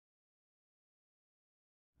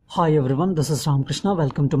Hi everyone, this is Ramkrishna.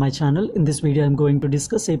 Welcome to my channel. In this video, I am going to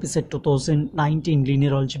discuss APSET 2019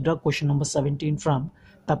 Linear Algebra question number 17 from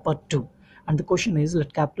paper 2. And the question is,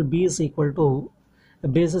 let capital B is equal to a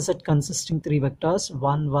basis set consisting three vectors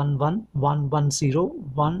 1, 1, 1, 1, 1, 0,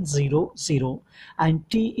 1, 0, 0. And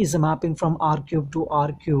T is a mapping from R cube to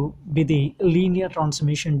R cube with the linear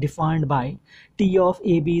transformation defined by T of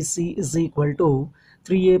ABC is equal to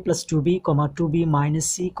 3a plus 2b, 2b minus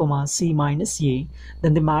c, c minus a.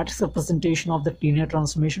 Then the matrix representation of the linear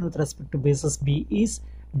transformation with respect to basis B is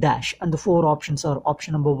dash. And the four options are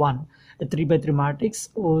option number 1, a 3 by 3 matrix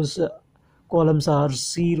whose columns are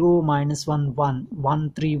 0, minus 1, 1, 1,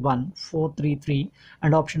 3, 1, 4, 3, 3.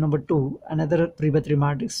 And option number 2, another 3 by 3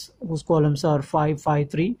 matrix whose columns are 5, 5,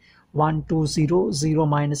 3, 1, 2, 0, 0,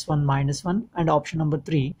 minus 1, minus 1. And option number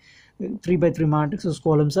 3, 3 by 3 matrix whose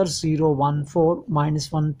columns are 0, 1, 4,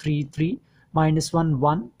 minus 1, 3, 3, minus 1,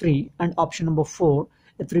 1, 3. And option number 4,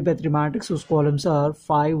 a 3 by 3 matrix whose columns are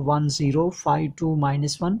 5, 1, 0, 5, 2,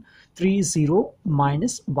 minus 1, 3, 0,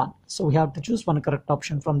 minus 1. So we have to choose one correct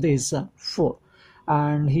option from these 4.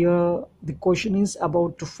 And here the question is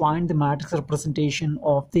about to find the matrix representation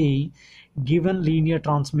of the given linear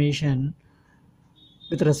transformation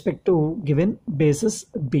with respect to given basis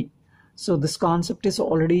B. So this concept is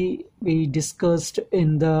already we discussed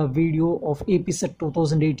in the video of APSET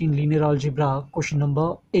 2018 Linear Algebra question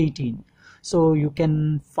number 18. So you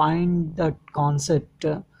can find that concept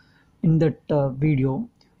in that video.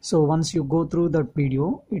 So once you go through that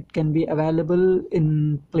video, it can be available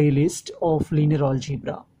in playlist of Linear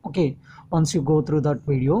Algebra. Okay, once you go through that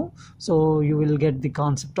video, so you will get the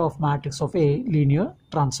concept of matrix of a linear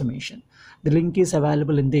transformation. The link is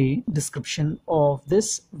available in the description of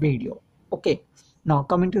this video. Okay, now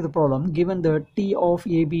coming to the problem, given that T of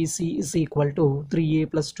ABC is equal to 3a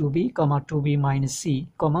plus 2b, 2b minus c,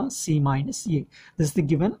 c minus a. This is the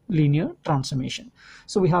given linear transformation.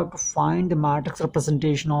 So we have to find the matrix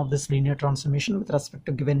representation of this linear transformation with respect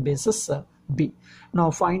to given basis B. Now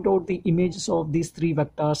find out the images of these three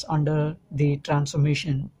vectors under the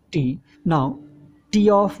transformation T. Now T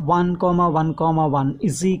of 1, 1, 1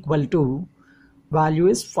 is equal to value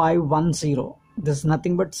is 5, 1, 0. This is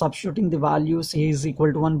nothing but substituting the values A is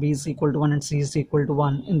equal to 1, B is equal to 1 and C is equal to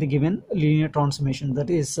 1 in the given linear transformation, that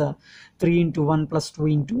is 3 into 1 plus 2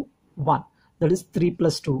 into 1, that is 3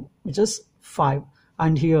 plus 2, which is 5.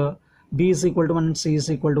 And here B is equal to 1 and C is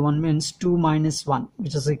equal to 1 means 2 minus 1,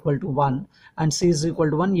 which is equal to 1, and C is equal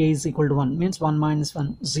to 1, A is equal to 1 means 1 minus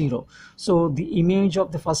 1, 0. So the image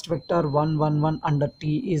of the first vector 1, 1, 1 under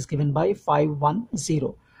T is given by 5, 1,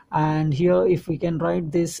 0. And here if we can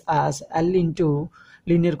write this as L into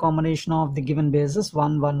linear combination of the given basis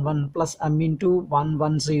 1, 1, 1 plus M into 1,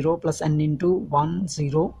 1, 0 plus N into 1,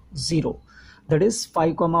 0, 0. That is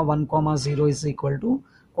 5, 1, 0 is equal to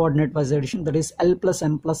coordinate wise addition, that is L plus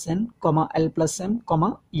M plus N, L plus M,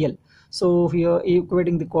 L. So here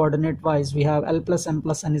equating the coordinate wise, we have L plus M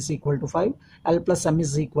plus N is equal to 5, L plus M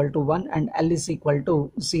is equal to 1 and L is equal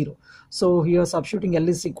to 0. So here substituting L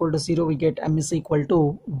is equal to 0, we get M is equal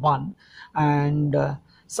to 1, and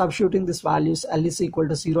substituting these values L is equal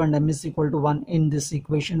to 0 and M is equal to 1 in this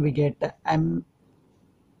equation, we get N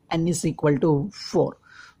is equal to 4.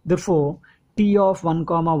 Therefore T of 1,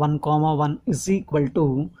 1, is equal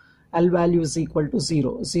to L value is equal to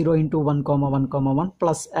 0, 0 into 1, 1,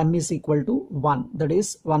 plus M is equal to 1, that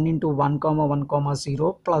is 1 into 1, 1,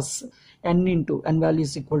 0 plus N into N value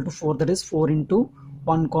is equal to 4, that is 4 into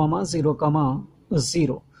 1, 0,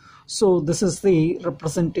 0. So this is the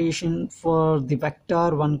representation for the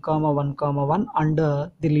vector 1, 1,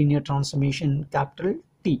 under the linear transformation capital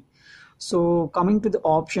T. So coming to the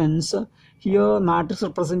options, here matrix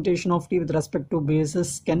representation of T with respect to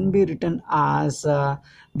basis can be written as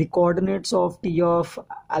the coordinates of T of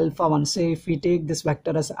alpha 1. Say if we take this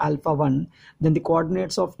vector as alpha 1, then the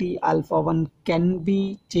coordinates of T alpha 1 can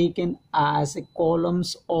be taken as a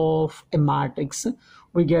columns of a matrix.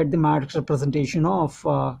 We get the matrix representation of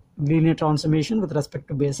linear transformation with respect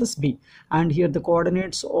to basis B. And here the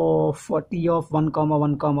coordinates of T of 1,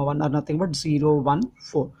 1, are nothing but 0, 1,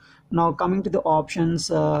 4. Now coming to the options,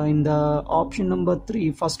 in the option number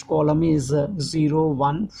 3, first column is 0,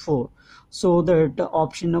 1, 4. So that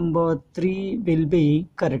option number 3 will be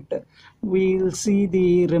correct. We'll see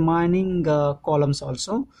the remaining columns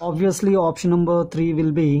also. Obviously option number 3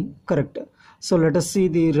 will be correct. So let us see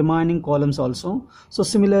the remaining columns also. So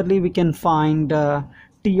similarly we can find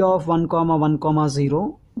T of 1, 1,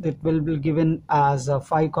 0. That will be given as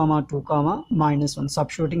 5, 2, minus 1.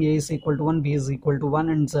 Substituting A is equal to 1, B is equal to 1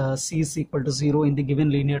 and C is equal to 0 in the given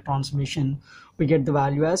linear transformation, we get the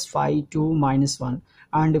value as 5, 2, minus 1.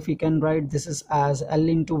 and if we can write this is as L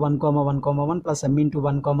into 1 comma 1 comma 1 plus M into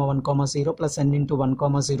 1 comma 1 comma 0 plus N into 1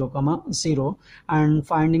 comma 0 comma 0, and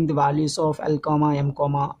finding the values of L comma M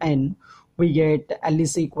comma N, we get L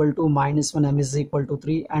is equal to minus 1, M is equal to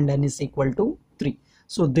 3, and N is equal to 3.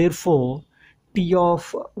 So therefore T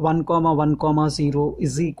of 1 comma 1 comma 0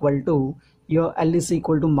 is equal to, your L is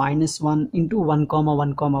equal to minus 1 into 1 comma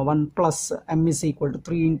 1 comma 1 plus M is equal to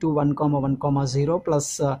 3 into 1 comma 1 comma 0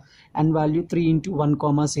 plus N value 3 into 1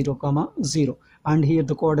 comma 0 comma 0, and here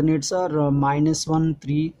the coordinates are minus 1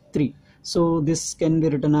 3 3. So this can be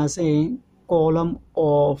written as a column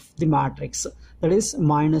of the matrix, that is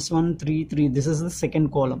minus 1 3 3. This is the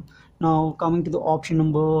second column. Now coming to the option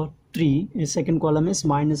number 3, the second column is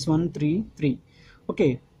minus 1 3 3.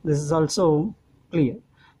 Okay, this is also clear.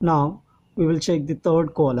 Now we will check the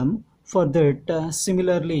third column. For that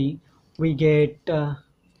similarly we get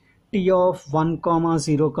T of 1 comma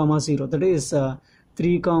 0 comma 0, that is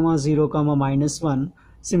 3 comma 0 comma minus 1.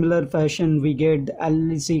 Similar fashion we get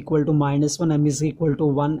L is equal to minus 1, M is equal to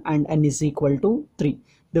 1, and N is equal to 3.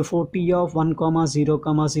 Therefore T of 1 comma 0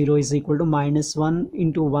 comma 0 is equal to minus 1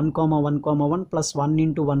 into 1 comma 1 comma 1 plus 1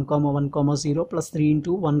 into 1 comma 1 comma 0 plus 3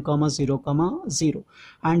 into 1 comma 0 comma 0,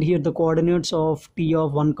 and here the coordinates of T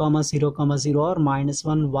of 1 comma 0 comma 0 are minus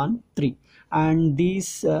 1 1 3, and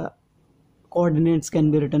these coordinates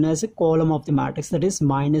can be written as a column of the matrix, that is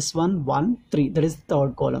minus 1 1 3, that is the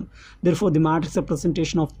third column. Therefore the matrix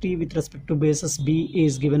representation of T with respect to basis B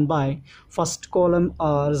is given by, first column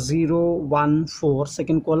 0 1 4,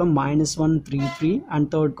 second column minus 1 3 3,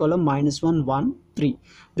 and third column minus 1 1 3.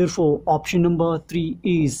 Therefore option number 3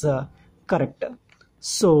 is correct.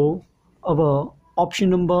 So our option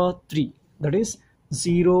number 3, that is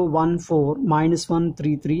 0 1 4 minus 1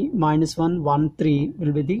 3 3 minus 1 1 3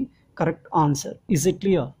 will be the correct answer. Is it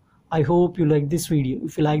clear? I hope you like this video.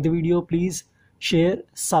 If you like the video, please share,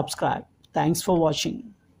 subscribe. Thanks for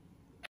watching.